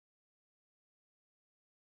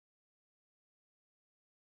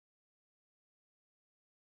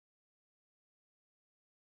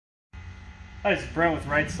Hi, this is Brent with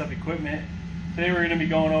Right Stuff Equipment. Today we're going to be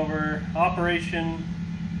going over operation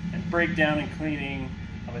and breakdown and cleaning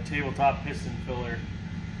of a tabletop piston filler.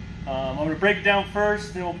 I'm going to break it down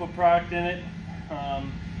first, then we'll put product in it.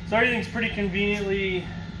 So everything's pretty conveniently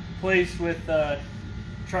placed with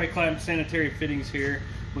tri-clamp sanitary fittings here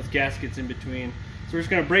with gaskets in between. So we're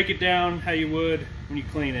just going to break it down how you would when you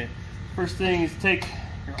clean it. First thing is take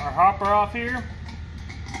our hopper off here.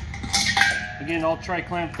 Again, all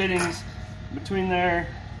tri-clamp fittings. Between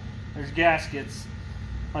there's gaskets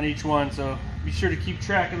on each one, so be sure to keep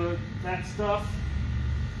track of that stuff.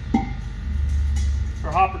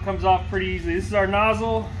 Our hopper comes off pretty easily. This is our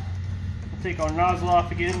nozzle. We'll take our nozzle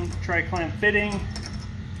off again, tri-clamp fitting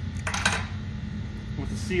with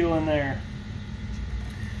the seal in there.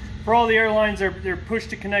 For all the airlines, they're push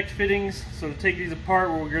to connect fittings, so to take these apart,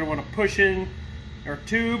 we're going to want to push in our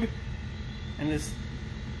tube and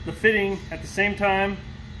the fitting at the same time,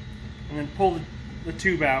 and then pull the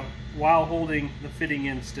tube out while holding the fitting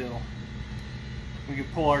in still. We can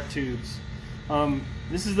pull our tubes.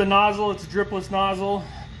 This is the nozzle. It's a dripless nozzle,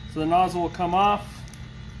 so the nozzle will come off.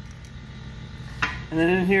 And then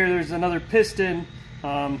in here there's another piston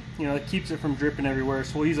that keeps it from dripping everywhere.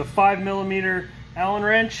 So we'll use a 5mm Allen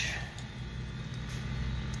wrench.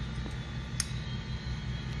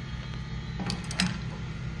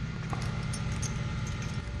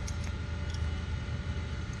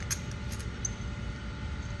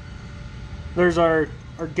 There's our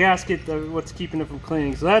gasket, what's keeping it from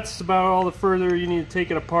cleaning. So that's about all the further you need to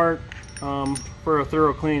take it apart for a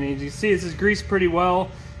thorough cleaning. As you can see, this is greased pretty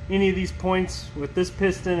well. Any of these points with this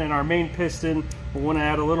piston and our main piston, we'll want to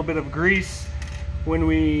add a little bit of grease when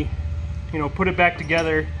we put it back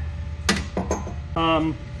together.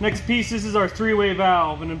 Next piece, this is our three-way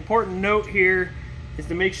valve. An important note here is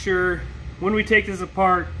to make sure when we take this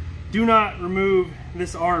apart, do not remove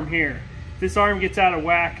this arm here. If this arm gets out of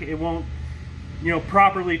whack, it won't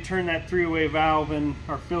properly turn that three-way valve, and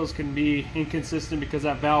our fills can be inconsistent because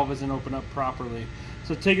that valve isn't opened up properly.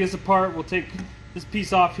 So to take this apart, we'll take this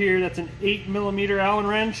piece off here. That's an 8mm Allen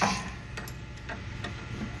wrench.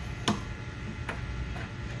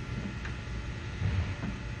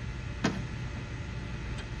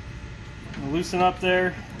 We'll loosen up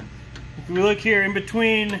there. If we look here, in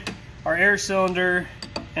between our air cylinder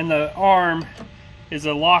and the arm is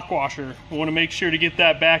a lock washer. We want to make sure to get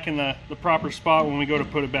that back in the proper spot when we go to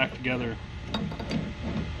put it back together.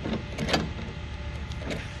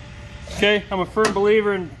 Okay, I'm a firm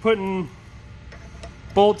believer in putting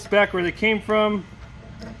bolts back where they came from.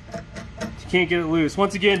 You can't get it loose.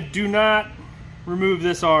 Once again, do not remove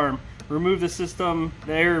this arm. Remove the system,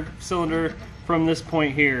 the air cylinder, from this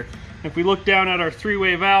point here. If we look down at our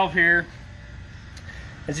three-way valve here,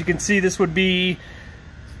 as you can see, this would be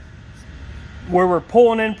where we're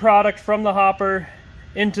pulling in product from the hopper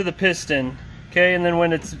into the piston. Okay, and then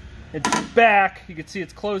when it's back, you can see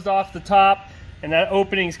it's closed off the top, and that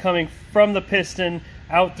opening is coming from the piston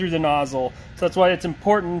out through the nozzle. So that's why it's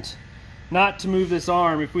important not to move this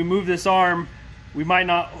arm. If we move this arm, we might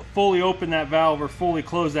not fully open that valve or fully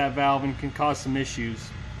close that valve, and can cause some issues.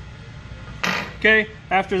 Okay,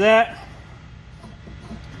 after that,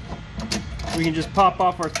 we can just pop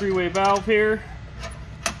off our three-way valve here.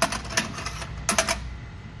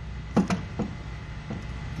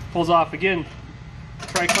 Pulls off again,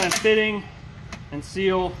 tri-clamp fitting and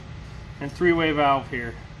seal and three-way valve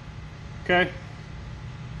here. Okay.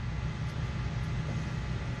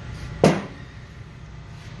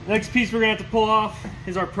 Next piece we're gonna have to pull off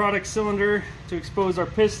is our product cylinder to expose our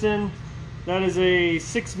piston. That is a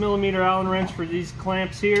 6mm Allen wrench for these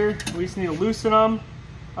clamps here. We just need to loosen them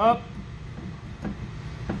up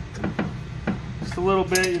just a little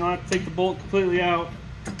bit. You don't have to take the bolt completely out.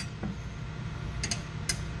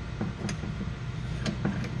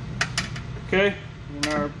 Okay, and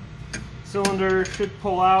our cylinder should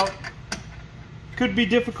pull out. Could be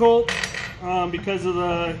difficult because of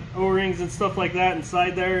the O-rings and stuff like that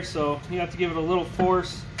inside there, so you have to give it a little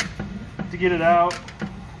force to get it out.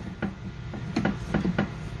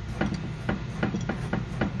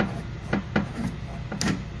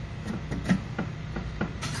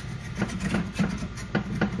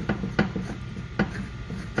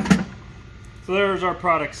 So there's our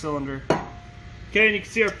product cylinder. Okay, and you can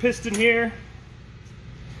see our piston here.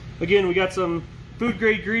 Again, we got some food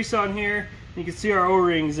grade grease on here. You can see our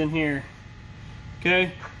O-rings in here.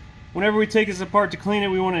 Okay, whenever we take this apart to clean it,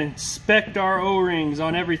 we want to inspect our O-rings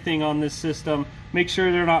on everything on this system. Make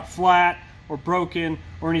sure they're not flat or broken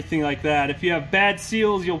or anything like that. If you have bad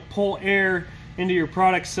seals, you'll pull air into your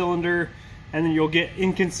product cylinder and then you'll get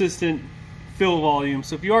inconsistent fill volumes.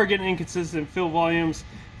 So if you are getting inconsistent fill volumes,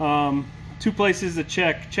 two places to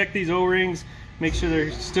check. Check these O-rings, make sure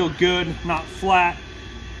they're still good, not flat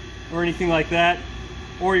or anything like that,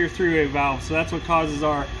 or your three-way valve. So that's what causes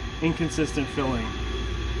our inconsistent filling.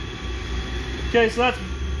 Okay, so that's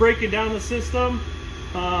breaking down the system.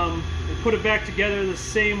 We'll put it back together the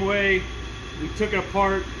same way we took it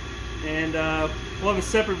apart, and we'll have a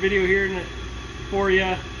separate video here for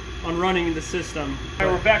you on running the system. All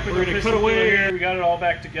right, we're back with our piston filler here. We got it all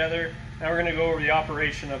back together. Now we're going to go over the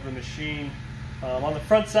operation of the machine. On the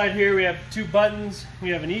front side here, we have two buttons. We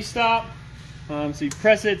have an e-stop. So you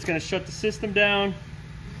press it, it's going to shut the system down.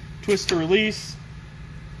 Twist to release.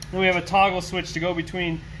 Then we have a toggle switch to go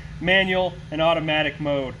between manual and automatic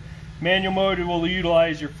mode. Manual mode will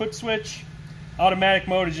utilize your foot switch. Automatic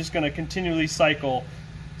mode is just going to continually cycle.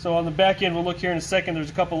 So on the back end, we'll look here in a second, there's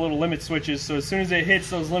a couple little limit switches. So as soon as it hits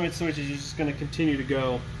those limit switches, it's just going to continue to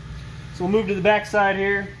go. So we'll move to the back side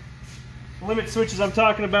here. The limit switches I'm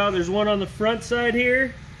talking about, there's one on the front side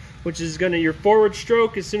here, which is going to your forward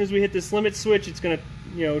stroke. As soon as we hit this limit switch, it's going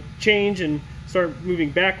to change and start moving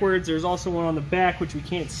backwards. There's also one on the back, which we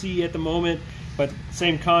can't see at the moment, but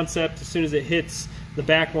same concept. As soon as it hits the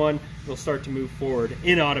back one, it'll start to move forward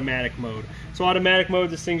in automatic mode. So automatic mode,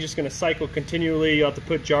 this thing's just going to cycle continually. You'll have to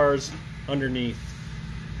put jars underneath.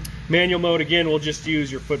 Manual mode, again, we'll just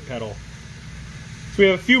use your foot pedal. So we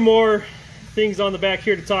have a few more things on the back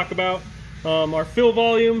here to talk about. Our fill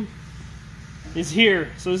volume is here.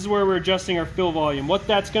 So this is where we're adjusting our fill volume. What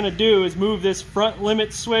that's going to do is move this front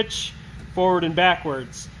limit switch forward and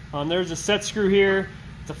backwards. There's a set screw here.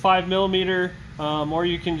 It's a 5mm, or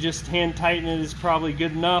you can just hand tighten it, is probably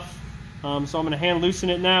good enough. So I'm going to hand loosen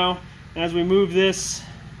it now. And as we move this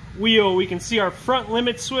wheel, we can see our front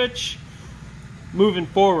limit switch moving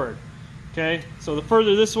forward. Okay, so the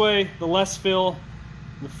further this way, the less fill.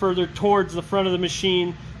 The further towards the front of the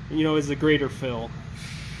machine, is the greater fill.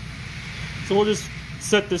 So we'll just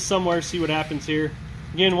set this somewhere, see what happens here.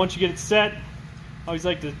 Again, once you get it set, I always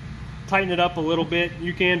like to tighten it up a little bit.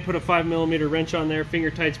 You can put a 5mm wrench on there.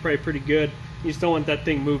 Finger tight's probably pretty good. You just don't want that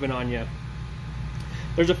thing moving on you.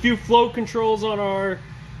 There's a few flow controls on our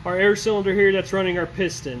air cylinder here that's running our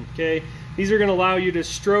piston. Okay, these are going to allow you to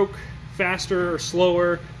stroke faster or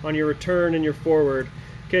slower on your return and your forward.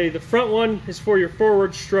 Okay, the front one is for your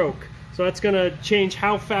forward stroke. So that's going to change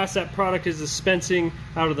how fast that product is dispensing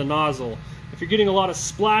out of the nozzle. If you're getting a lot of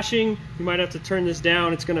splashing, you might have to turn this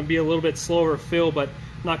down. It's going to be a little bit slower fill, but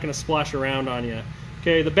not going to splash around on you.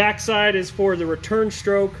 Okay, the back side is for the return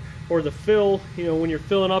stroke or the fill, when you're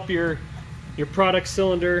filling up your product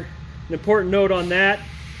cylinder. An important note on that,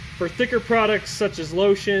 for thicker products such as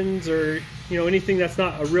lotions or anything that's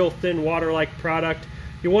not a real thin water-like product,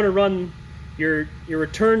 you want to run your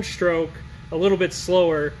return stroke a little bit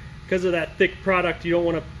slower. Because of that thick product, you don't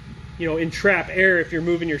want to entrap air if you're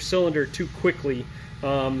moving your cylinder too quickly.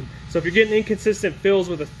 So if you're getting inconsistent fills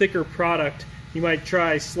with a thicker product, you might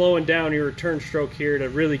try slowing down your return stroke here to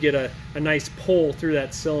really get a nice pull through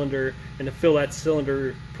that cylinder and to fill that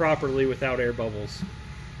cylinder properly without air bubbles.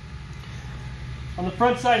 On the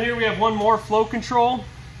front side here, we have one more flow control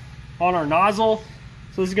on our nozzle.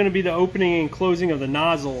 So this is going to be the opening and closing of the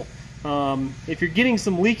nozzle. If you're getting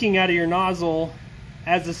some leaking out of your nozzle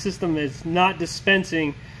as the system is not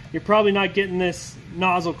dispensing, you're probably not getting this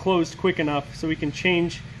nozzle closed quick enough, so we can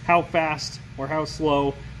change how fast or how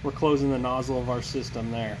slow we're closing the nozzle of our system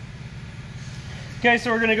there. Okay, so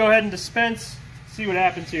we're going to go ahead and dispense, see what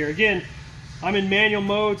happens here. Again, I'm in manual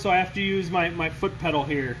mode, so I have to use my foot pedal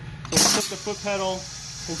here. So we'll put the foot pedal, and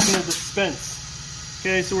it's going to dispense.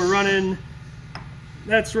 Okay, so we're running,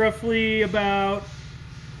 that's roughly about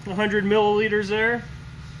 100 milliliters there.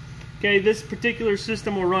 Okay, this particular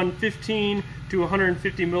system will run 15 to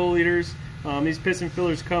 150 milliliters. These piston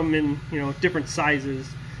fillers come in different sizes,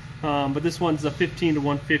 but this one's a 15 to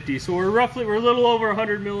 150. So we're a little over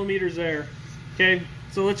 100 millimeters there. Okay,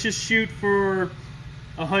 so let's just shoot for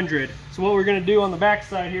 100. So what we're going to do on the back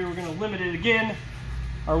side here, we're going to limit it again.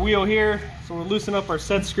 Our wheel here, so we'll loosen up our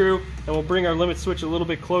set screw and we'll bring our limit switch a little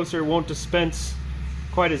bit closer. It won't dispense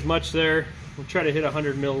quite as much there. We'll try to hit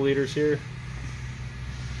 100 milliliters here.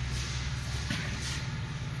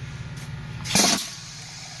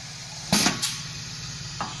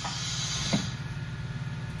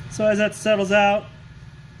 So as that settles out,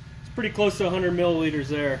 it's pretty close to 100 milliliters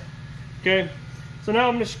there. Okay, so now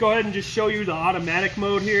I'm going to go ahead and just show you the automatic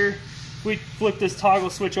mode here. If we flip this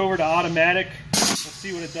toggle switch over to automatic, we'll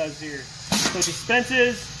see what it does here. So it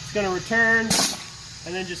dispenses, it's going to return,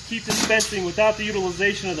 and then just keep dispensing without the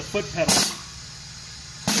utilization of the foot pedal.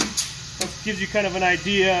 That gives you kind of an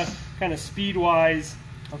idea, kind of speed-wise,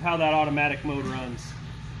 of how that automatic mode runs.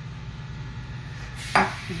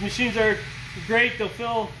 These machines are great. They'll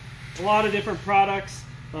fill a lot of different products.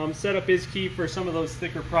 Setup is key for some of those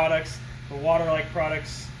thicker products. The water-like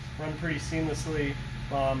products run pretty seamlessly.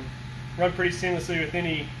 With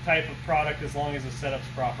any type of product as long as the setup's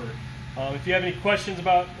proper. If you have any questions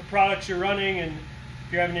about the products you're running, and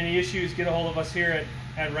if you're having any issues, get a hold of us here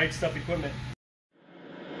at Right Stuff Equipment.